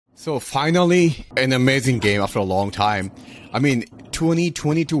So finally, an amazing game after a long time. I mean,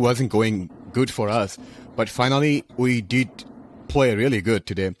 2022 wasn't going good for us, but finally we did play really good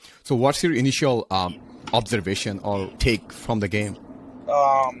today. So what's your initial observation or take from the game?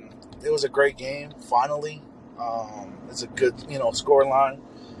 It was a great game, finally. It's a good, score line,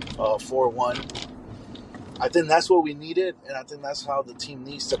 4-1. I think that's what we needed, and I think that's how the team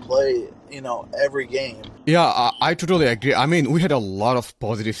needs to play, every game. Yeah, I totally agree. I mean, we had a lot of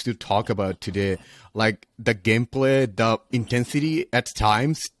positives to talk about today. Like the gameplay, the intensity at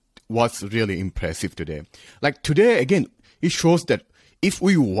times was really impressive today. Like today, again, it shows that if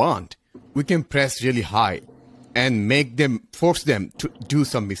we want, we can press really high and force them to do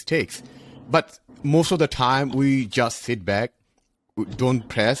some mistakes. But most of the time, we just sit back, we don't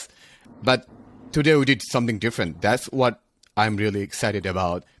press. But today we did something different. That's what I'm really excited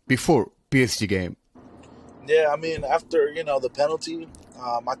about before PSG game. Yeah, I mean, after, the penalty,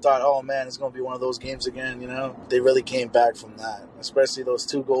 I thought, oh, man, it's going to be one of those games again, They really came back from that, especially those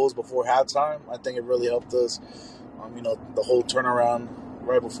 2 goals before halftime. I think it really helped us, the whole turnaround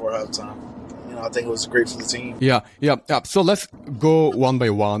right before halftime. I think it was great for the team. Yeah. So let's go one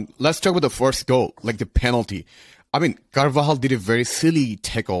by one. Let's talk about the first goal, like the penalty. I mean, Carvajal did a very silly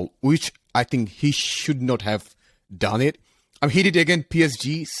tackle, which I think he should not have done it. I mean, he did again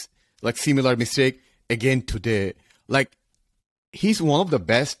PSG's like similar mistake again today. Like, he's one of the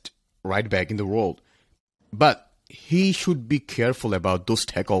best right back in the world, but he should be careful about those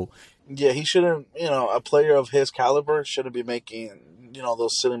tackle. Yeah, he shouldn't. A player of his caliber shouldn't be making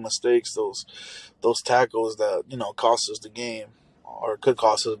those silly mistakes, those tackles that cost us the game or could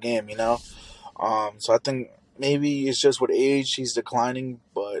cost us the game. So I think maybe it's just with age he's declining,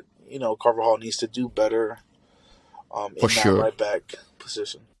 but Carvajal needs to do better in that right back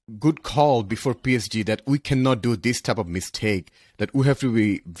position. Good call before PSG that we cannot do this type of mistake, that we have to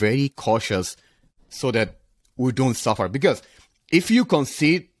be very cautious so that we don't suffer. Because if you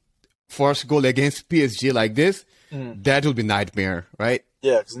concede first goal against PSG like this, that will be nightmare, right?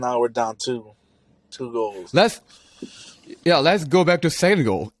 Yeah, because now we're down two goals. Let's go back to second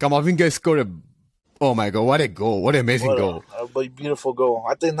goal. Camavinga scored oh my God, what a goal. What an amazing goal. A beautiful goal.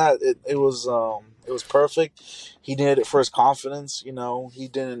 I think that it was perfect. He needed it for his confidence.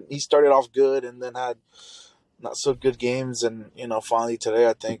 He started off good and then had not so good games. And, finally today,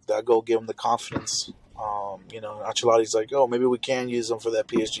 I think that goal gave him the confidence. Ancelotti's like, oh, maybe we can use him for that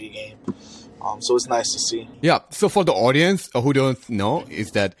PSG game. So it's nice to see. Yeah. So for the audience who don't know,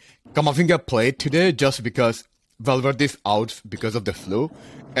 is that Camavinga played today just because Valverde is out because of the flu,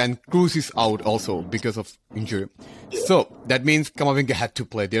 and Cruz is out also because of injury. Yeah. So that means Camavinga had to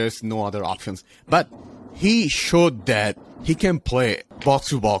play. There is no other options. But he showed that he can play box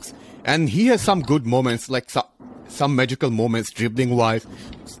to box, and he has some good moments, like some magical moments, dribbling wise,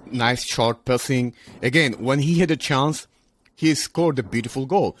 nice short passing. Again, when he had a chance, he scored a beautiful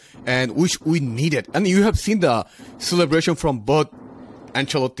goal, and which we needed. And you have seen the celebration from both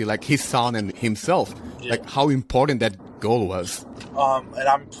Ancelotti, like his son and himself, like how important that goal was. And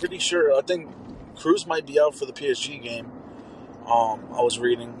I'm pretty sure, I think Cruz might be out for the PSG game. I was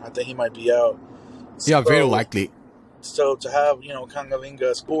reading, I think he might be out. Yeah, very likely. So to have,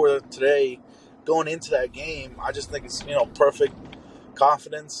 Camavinga score today, going into that game, I just think it's, perfect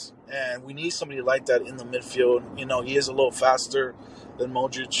confidence. And we need somebody like that in the midfield. He is a little faster than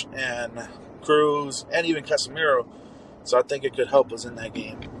Modric and Cruz and even Casemiro. So I think it could help us in that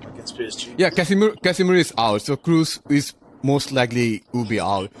game against PSG. Yeah, Casemiro is out, so Cruz is most likely will be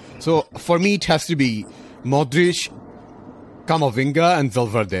out. So for me, it has to be Modric, Camavinga, and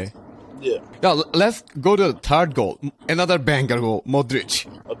Valverde. Yeah. Now let's go to the third goal. Another banger goal, Modric.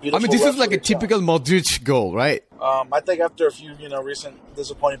 I mean, this is like a typical Modric goal, right? I think after a few, recent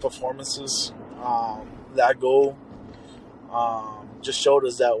disappointing performances, that goal just showed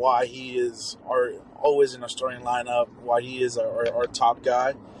us that why he is always in our starting lineup, why he is our top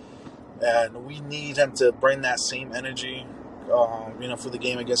guy, and we need him to bring that same energy, for the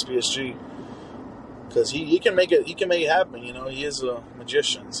game against PSG, because he can make it. He can make it happen. He is a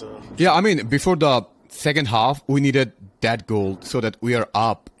magician. So yeah, I mean, before the second half, we needed that goal so that we are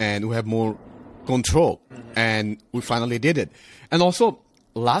up and we have more control, and we finally did it. And also,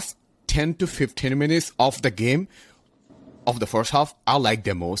 last 10 to 15 minutes of the game, of the first half, I like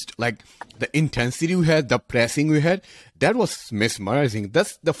the most. Like the intensity we had, the pressing we had, that was mesmerizing.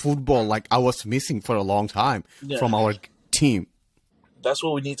 That's the football like I was missing for a long time from our team. That's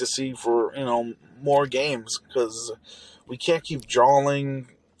what we need to see for more games, because we can't keep drawing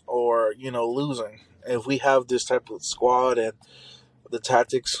or losing. If we have this type of squad and the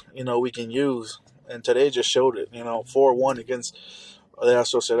tactics we can use, and today just showed it. 4-1 against Real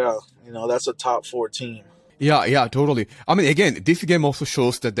Sociedad. You know, that's a top 4 team. Yeah, totally. I mean, again, this game also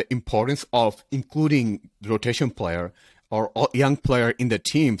shows that the importance of including the rotation player or a young player in the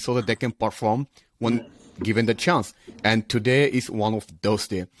team so that they can perform when given the chance. And today is one of those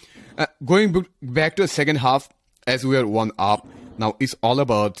days. Going back to the second half, as we are 1-up, now it's all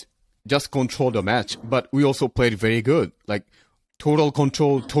about just control the match. But we also played very good, like total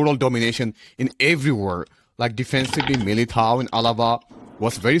control, total domination in everywhere. Like defensively, Militao and Alaba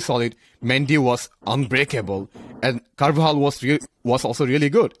was very solid. Mendy was unbreakable, and Carvajal was also really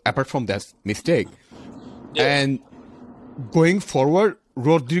good. Apart from that mistake, and going forward,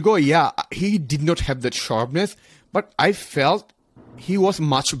 Rodrigo, he did not have that sharpness, but I felt he was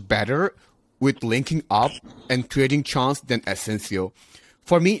much better with linking up and creating chance than Asensio.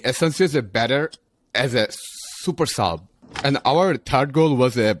 For me, Asensio is better as a super sub, and our third goal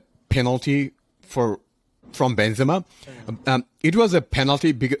was a penalty from Benzema. It was a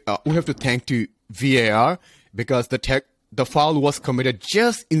penalty. We have to thank to VAR because the foul was committed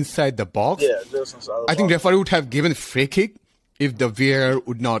just inside the box. Yeah, just inside the box. I think referee would have given a free kick if the VAR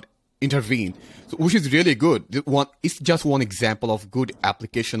would not intervene, which is really good. It's just one example of good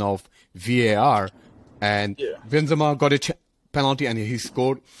application of VAR. And Benzema got a penalty and he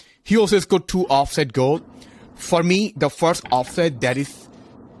scored. He also scored 2 offside goals. For me, the first offside, that is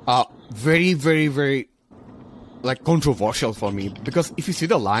very, very, very like controversial for me, because if you see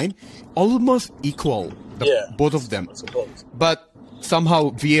the line, almost equal, both of them. But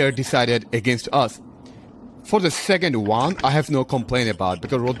somehow VAR decided against us. For the second one, I have no complaint about,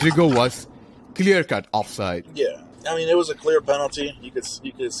 because Rodrigo was clear-cut offside. Yeah, I mean, it was a clear penalty. You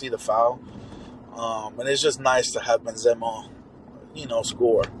could see the foul. And it's just nice to have Benzema,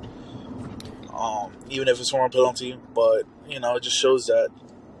 score. Even if it's from a penalty, but, it just shows that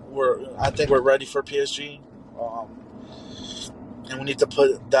I think we're ready for PSG. And we need to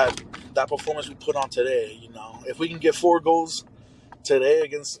put that performance we put on today. If we can get 4 goals today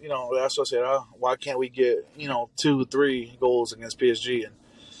against Real Sociedad, why can't we get 2-3 goals against PSG and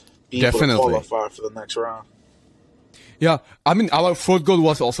be able to qualify for the next round? Yeah, I mean, our 4th goal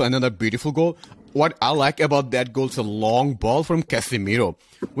was also another beautiful goal. What I like about that goal is a long ball from Casemiro.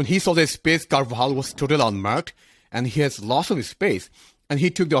 When he saw the space, Carvajal was totally unmarked, and he has lots of space. And he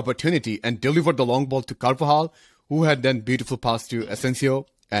took the opportunity and delivered the long ball to Carvajal, who had then beautiful pass to Asensio,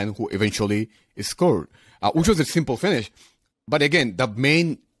 and who eventually scored, which was a simple finish. But again, the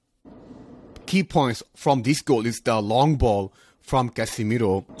main key points from this goal is the long ball from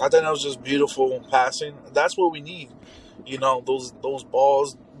Casemiro. I think that was just beautiful passing. That's what we need. Those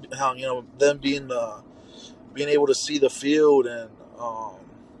balls, them being able to see the field and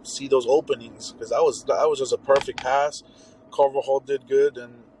see those openings, because that was just a perfect pass. Carvajal did good,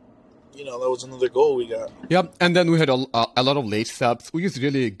 and that was another goal we got. Yeah, and then we had a lot of late subs, which is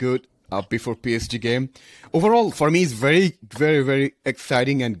really good before PSG game. Overall, for me, it's very, very, very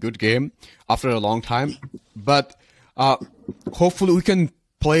exciting and good game after a long time. But hopefully we can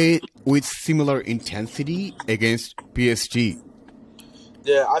play with similar intensity against PSG.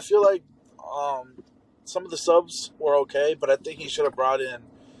 Yeah, I feel like some of the subs were okay, but I think he should have brought in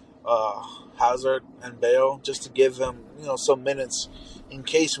Hazard and Bale just to give them, some minutes in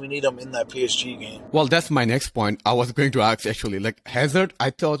case we need them in that PSG game. Well, that's my next point. I was going to ask, actually. Like, Hazard, I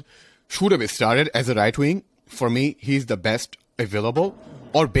thought, should have started as a right wing. For me, he's the best available.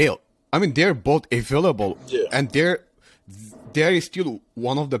 Or Bale. I mean, they're both available. Yeah. And there is still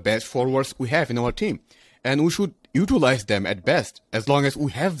one of the best forwards we have in our team. And we should utilize them at best, as long as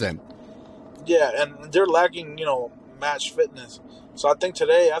we have them. Yeah, and they're lacking, match fitness. So I think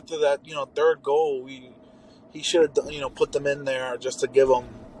today, after that, 3rd goal, he should have, put them in there just to give them,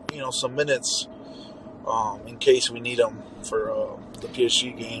 some minutes in case we need them for the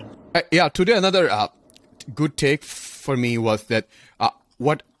PSG game. Today another good take for me was that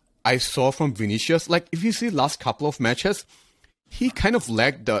what I saw from Vinicius, like if you see last couple of matches, he kind of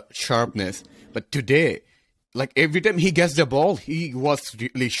lacked the sharpness. But today, like every time he gets the ball, he was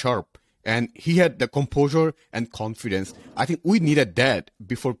really sharp. And he had the composure and confidence. I think we needed that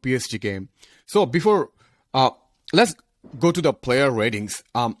before PSG game. So before, let's go to the player ratings.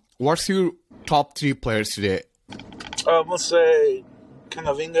 What's your top 3 players today? Let's say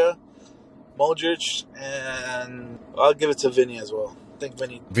Camavinga, Modric, and I'll give it to Vinny as well. I think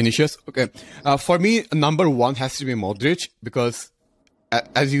Vinicius? Okay. For me, number 1 has to be Modric, because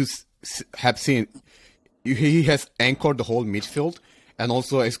as you have seen, he has anchored the whole midfield. And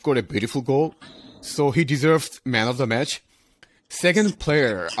also scored a beautiful goal. So he deserves man of the match. Second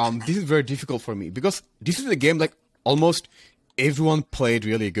player, this is very difficult for me, because this is a game like almost everyone played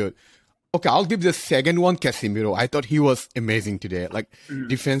really good. Okay, I'll give the second one Casemiro. I thought he was amazing today. Like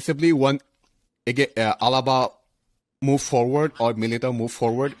defensively, again, Alaba move forward or Militao move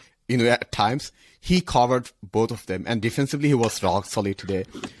forward, at times he covered both of them, and defensively he was rock solid today.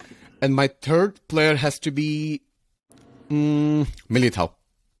 And my third player has to be Militao.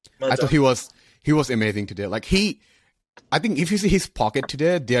 I thought he was amazing today. Like I think if you see his pocket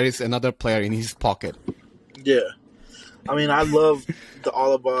today, there is another player in his pocket. Yeah. I mean, I love the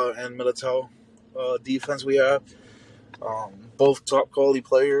Alaba and Militao defense we have. Both top quality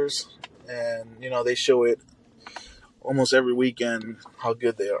players, and they show it almost every weekend how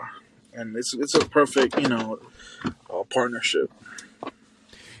good they are, and it's a perfect partnership.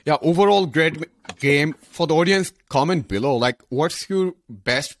 Yeah, overall great game. For the audience, comment below like what's your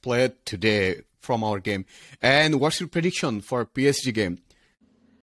best player today from our game, and what's your prediction for PSG game.